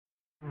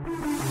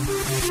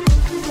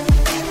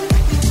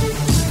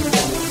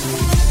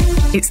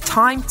It's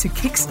time to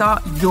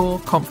kickstart your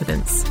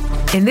confidence.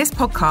 In this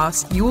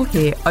podcast, you will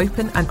hear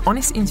open and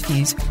honest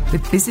interviews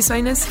with business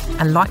owners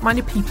and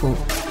like-minded people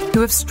who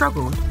have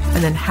struggled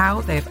and then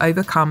how they have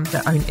overcome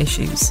their own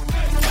issues.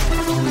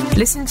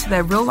 Listen to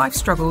their real-life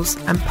struggles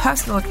and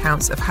personal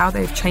accounts of how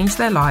they have changed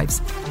their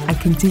lives and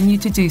continue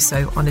to do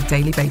so on a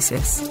daily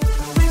basis.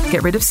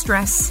 Get rid of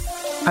stress,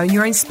 own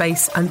your own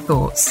space and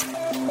thoughts.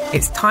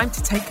 It's time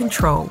to take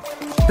control,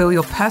 feel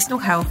your personal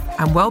health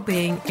and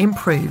well-being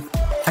improve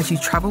as you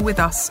travel with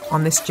us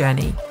on this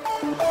journey.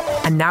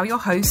 And now your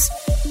host,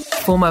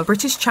 former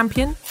British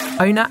champion,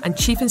 owner and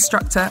chief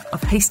instructor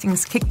of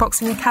Hastings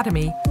Kickboxing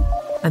Academy,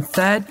 and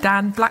third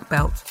Dan Black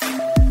Belt,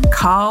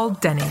 Carl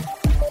Denning.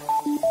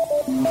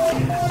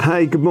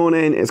 Hey, good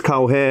morning, it's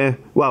Carl here.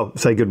 Well,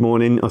 say good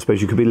morning, I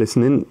suppose you could be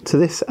listening to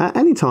this at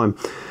any time.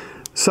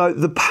 So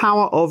the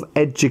power of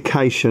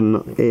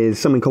education is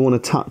something I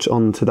want to touch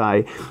on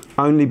today,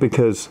 only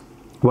because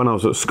when I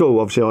was at school,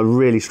 obviously I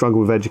really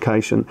struggled with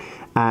education,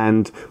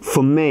 and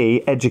for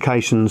me,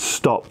 education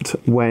stopped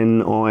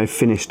when I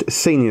finished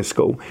senior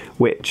school,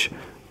 which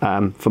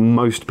for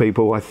most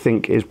people I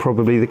think is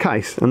probably the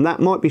case, and that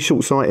might be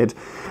short-sighted,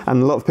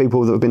 and a lot of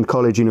people that have been to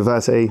college,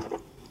 university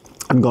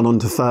and gone on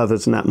to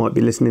furthers and that might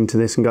be listening to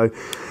this and go,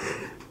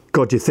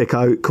 God, you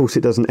thicko, of course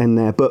it doesn't end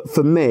there. But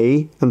for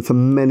me, and for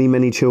many,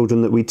 many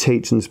children that we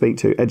teach and speak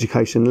to,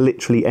 education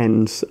literally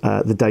ends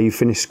the day you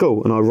finish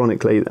school. And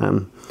ironically,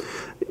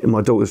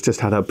 my daughter's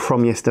just had her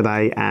prom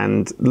yesterday,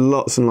 and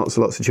lots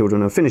of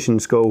children are finishing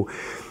school.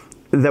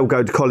 They'll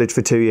go to college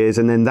for 2 years,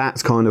 and then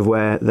that's kind of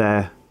where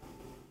their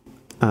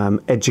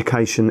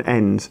education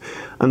ends.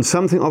 And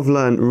something I've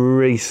learned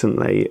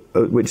recently,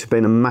 which has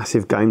been a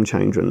massive game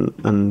changer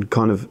and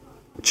kind of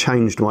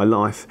changed my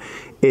life,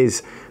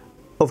 is,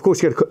 of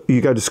course, you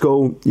go to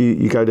school,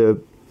 you go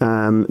to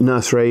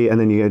nursery, and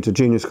then you go to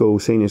junior school,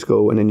 senior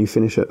school, and then you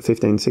finish at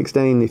 15,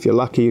 16. If you're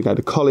lucky, you go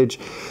to college.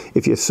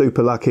 If you're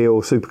super lucky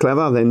or super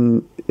clever,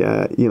 then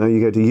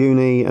you go to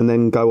uni and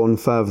then go on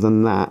further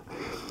than that.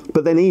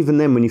 But then even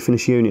then, when you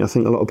finish uni, I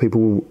think a lot of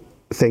people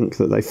think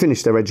that they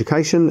finish their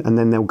education and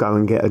then they'll go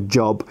and get a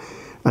job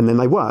and then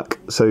they work.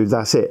 So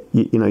that's it.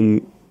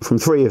 You from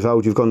 3 years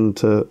old, you've gone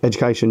to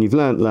education, you've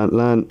learnt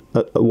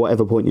at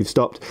whatever point you've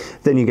stopped,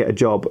 then you get a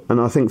job. And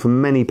I think for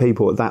many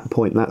people at that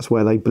point, that's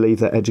where they believe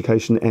that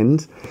education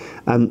ends.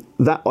 And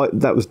that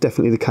was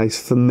definitely the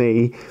case for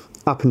me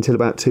up until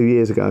about 2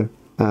 years ago.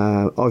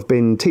 I've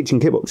been teaching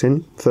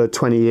kickboxing for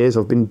 20 years.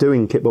 I've been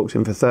doing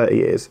kickboxing for 30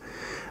 years.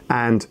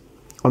 And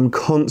I'm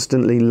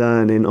constantly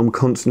learning, I'm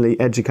constantly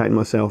educating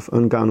myself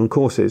and going on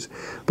courses.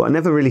 But I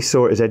never really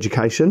saw it as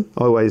education.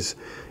 I always,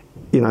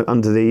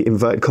 under the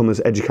inverted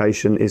commas,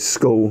 education is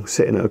school,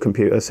 sitting at a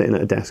computer, sitting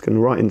at a desk and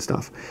writing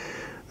stuff.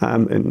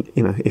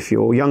 If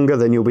you're younger,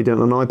 then you'll be doing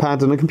it on an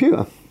iPad and a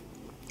computer.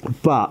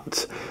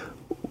 But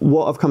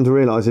what I've come to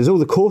realise is all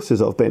the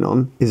courses I've been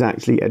on is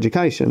actually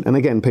education. And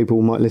again,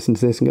 people might listen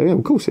to this and go, yeah,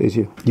 of course it is,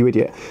 you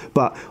idiot.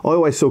 But I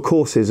always saw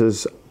courses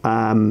as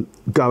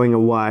going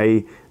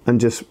away and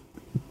just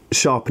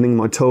sharpening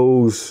my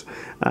tools,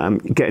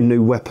 getting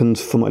new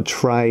weapons for my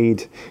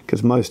trade,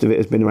 because most of it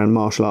has been around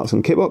martial arts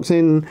and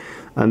kickboxing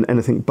and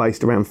anything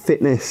based around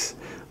fitness.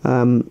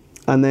 And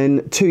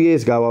then 2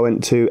 years ago, I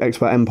went to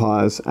Expert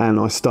Empires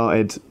and I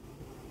started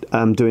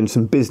doing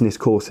some business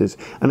courses.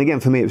 And again,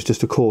 for me, it was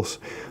just a course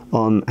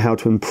on how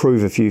to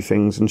improve a few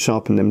things and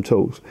sharpen them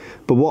tools.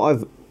 But what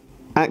I've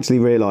actually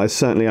realised,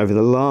 certainly over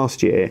the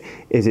last year,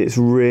 is it's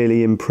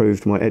really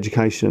improved my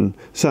education,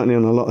 certainly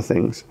on a lot of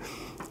things.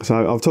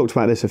 So I've talked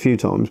about this a few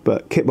times,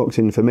 but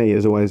kickboxing for me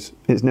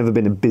it's never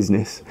been a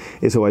business.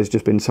 It's always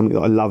just been something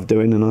that I love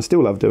doing and I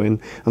still love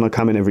doing. And I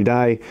come in every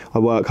day, I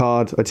work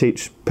hard, I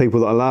teach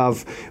people that I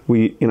love,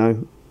 we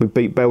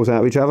beat bells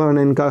out of each other and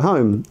then go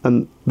home.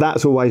 And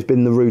that's always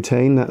been the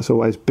routine, that's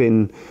always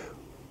been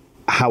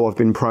how I've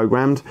been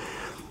programmed.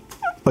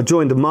 I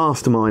joined a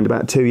mastermind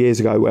about 2 years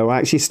ago where I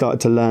actually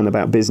started to learn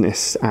about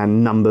business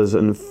and numbers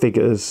and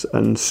figures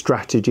and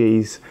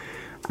strategies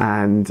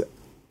and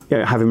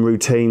having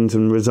routines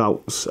and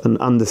results and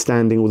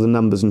understanding all the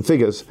numbers and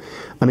figures.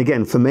 And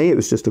again, for me, it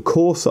was just a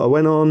course that I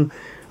went on,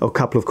 a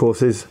couple of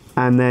courses,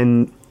 and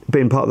then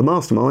being part of the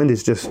mastermind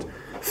is just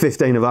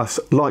 15 of us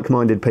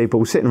like-minded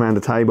people sitting around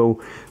a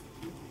table,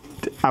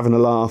 having a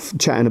laugh,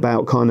 chatting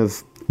about kind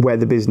of where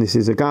the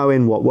businesses are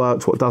going, what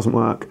works, what doesn't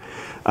work.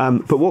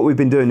 But what we've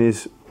been doing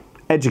is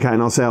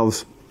educating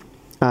ourselves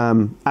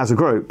as a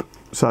group.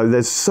 So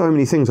there's so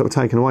many things that I've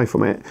taken away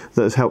from it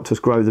that has helped us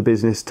grow the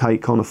business,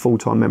 take on a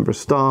full-time member of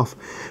staff,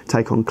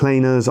 take on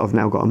cleaners. I've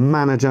now got a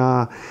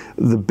manager.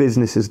 The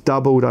business has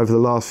doubled over the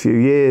last few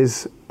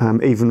years.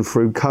 Even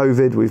through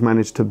COVID, we've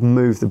managed to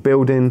move the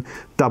building,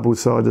 double the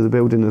side of the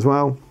building as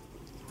well.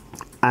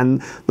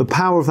 And the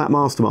power of that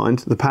mastermind,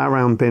 the power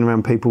around being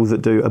around people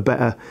that do a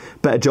better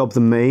job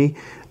than me,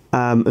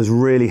 has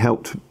really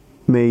helped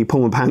me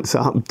pull my pants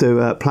up,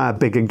 play a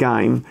bigger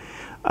game,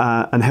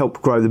 and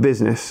help grow the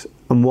business.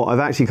 And what I've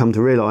actually come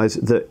to realise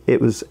that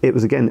it was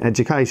again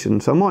education.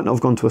 So I might not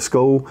have gone to a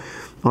school,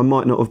 I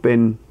might not have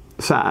been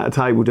sat at a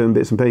table doing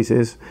bits and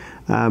pieces,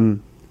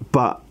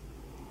 but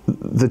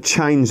the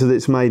change that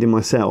it's made in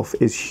myself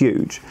is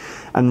huge.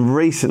 And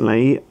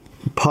recently,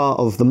 part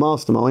of the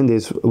mastermind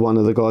is one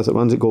of the guys that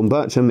runs it, Gordon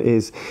Bircham,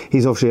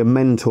 he's obviously a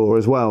mentor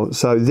as well.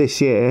 So this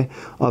year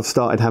I've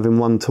started having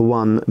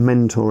one-to-one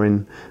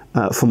mentoring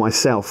for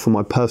myself, for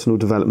my personal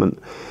development.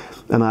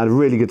 And I had a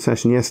really good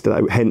session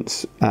yesterday,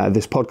 hence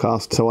this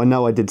podcast. So I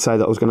know I did say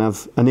that I was going to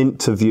have an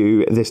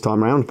interview this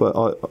time around, but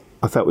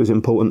I felt it was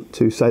important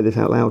to say this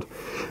out loud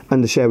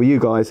and to share with you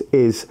guys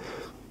is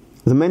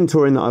the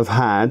mentoring that I've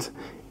had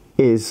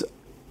is,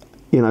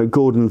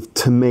 Gordon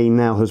to me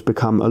now has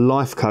become a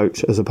life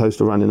coach as opposed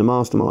to running a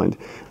mastermind.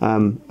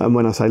 And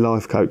when I say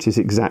life coach, it's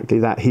exactly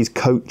that. He's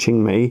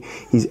coaching me,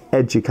 he's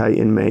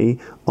educating me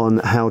on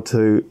how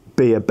to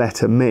be a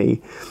better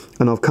me.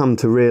 And I've come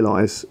to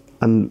realise,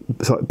 and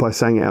by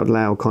saying it out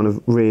loud kind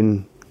of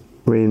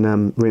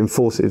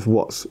reinforces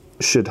what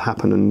should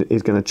happen and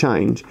is going to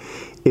change,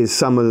 is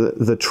some of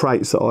the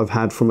traits that I've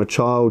had from a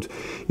child.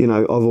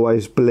 I've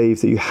always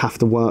believed that you have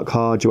to work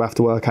hard, you have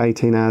to work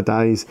 18-hour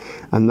days,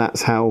 and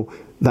that's how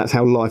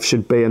life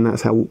should be, and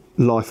that's how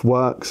life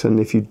works. And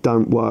if you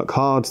don't work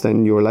hard,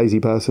 then you're a lazy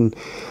person.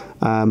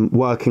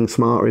 Working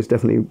smarter is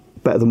definitely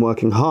better than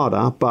working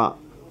harder, but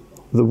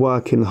the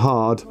working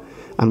hard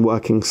and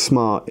working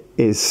smart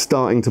is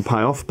starting to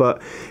pay off.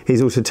 But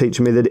he's also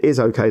teaching me that it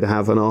is okay to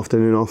have an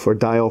afternoon off or a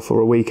day off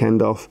or a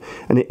weekend off,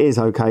 and it is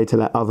okay to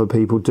let other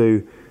people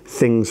do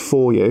things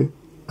for you.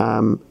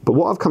 But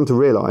what I've come to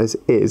realise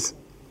is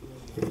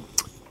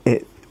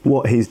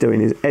what he's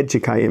doing is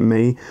educating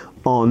me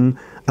on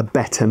a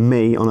better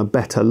me, on a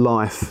better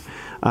life,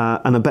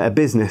 and a better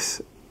business.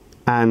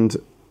 And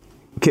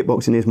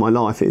kickboxing is my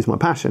life, it is my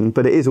passion,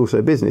 but it is also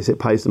a business. It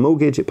pays the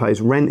mortgage, it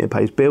pays rent, it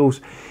pays bills,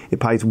 it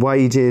pays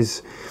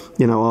wages.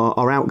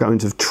 Our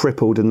outgoings have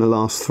tripled in the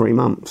last 3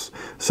 months.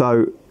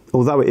 So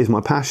although it is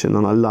my passion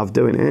and I love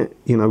doing it,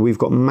 we've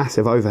got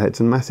massive overheads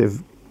and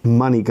massive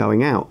money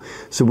going out.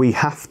 So we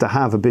have to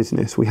have a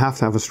business, we have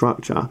to have a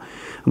structure,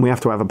 and we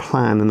have to have a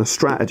plan and a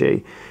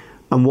strategy.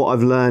 And what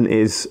I've learned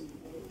is,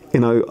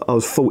 I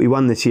was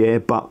 41 this year,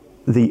 but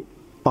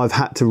I've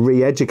had to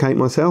re-educate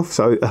myself.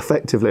 So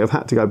effectively I've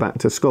had to go back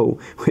to school,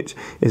 which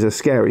is a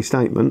scary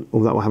statement.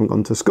 Although I haven't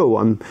gone to school,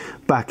 I'm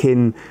back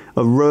in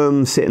a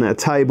room sitting at a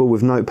table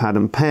with notepad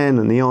and pen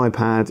and the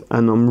iPad,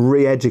 and I'm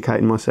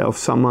re-educating myself.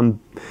 Someone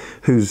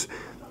who's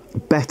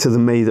better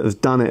than me, that has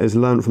done it, has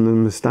learned from the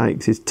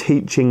mistakes, is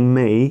teaching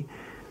me,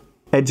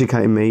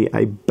 educating me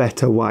a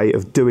better way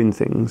of doing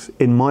things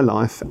in my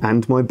life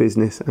and my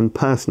business and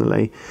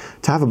personally,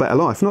 to have a better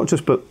life, not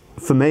just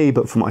for me,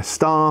 but for my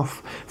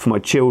staff, for my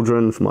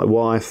children, for my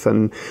wife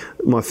and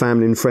my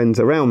family and friends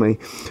around me.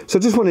 So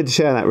I just wanted to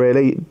share that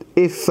really.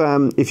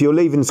 If you're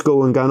leaving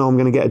school and going, I'm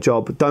going to get a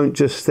job, don't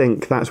just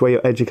think that's where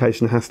your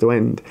education has to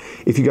end.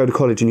 If you go to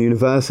college and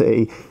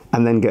university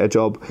and then get a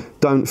job,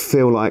 don't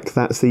feel like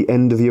that's the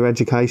end of your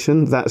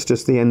education. That's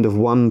just the end of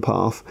one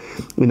path.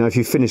 If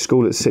you finish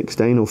school at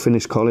 16 or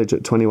finish college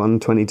at 21,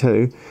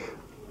 22,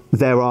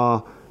 there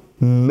are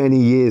many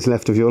years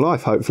left of your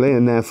life, hopefully,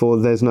 and therefore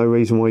there's no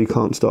reason why you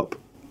can't stop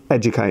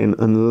educating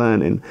and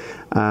learning.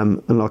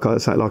 And like I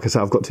say,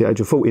 I've got to the age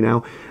of 40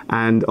 now,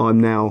 and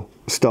I'm now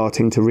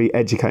starting to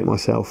re-educate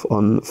myself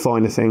on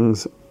finer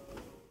things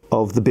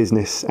of the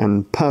business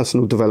and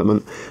personal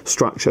development,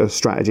 structure,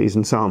 strategies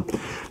and so on.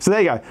 So there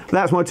you go.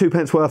 That's my 2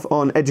 pence worth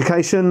on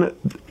education.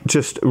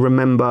 Just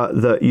remember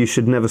that you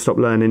should never stop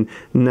learning,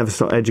 never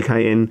stop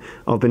educating.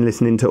 I've been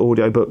listening to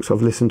audiobooks.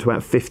 I've listened to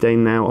about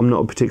 15 now. I'm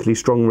not a particularly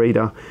strong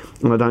reader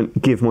and I don't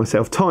give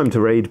myself time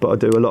to read, but I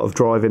do a lot of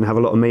driving, have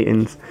a lot of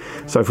meetings.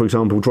 So for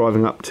example,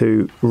 driving up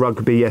to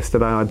Rugby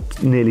yesterday, I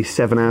had nearly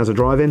 7 hours of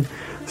driving.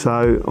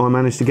 So I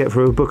managed to get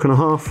through a book and a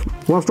half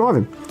whilst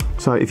driving.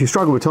 So if you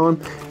struggle with time,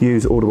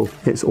 use Audible.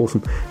 It's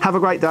awesome. Have a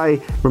great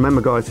day.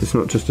 Remember, guys, it's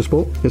not just a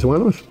sport, it's a way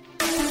of life.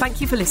 Thank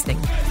you for listening.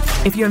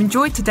 If you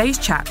enjoyed today's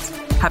chat,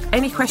 have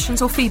any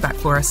questions or feedback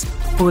for us,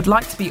 or would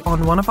like to be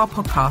on one of our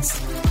podcasts,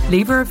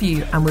 leave a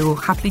review and we will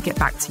happily get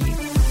back to you.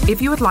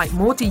 If you would like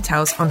more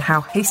details on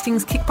how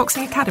Hastings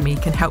Kickboxing Academy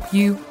can help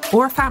you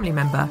or a family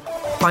member,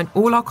 find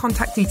all our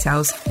contact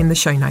details in the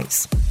show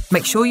notes.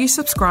 Make sure you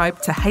subscribe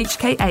to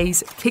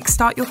HKA's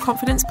Kickstart Your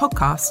Confidence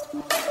podcast.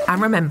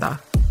 And remember,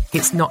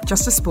 it's not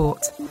just a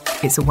sport,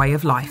 it's a way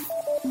of life.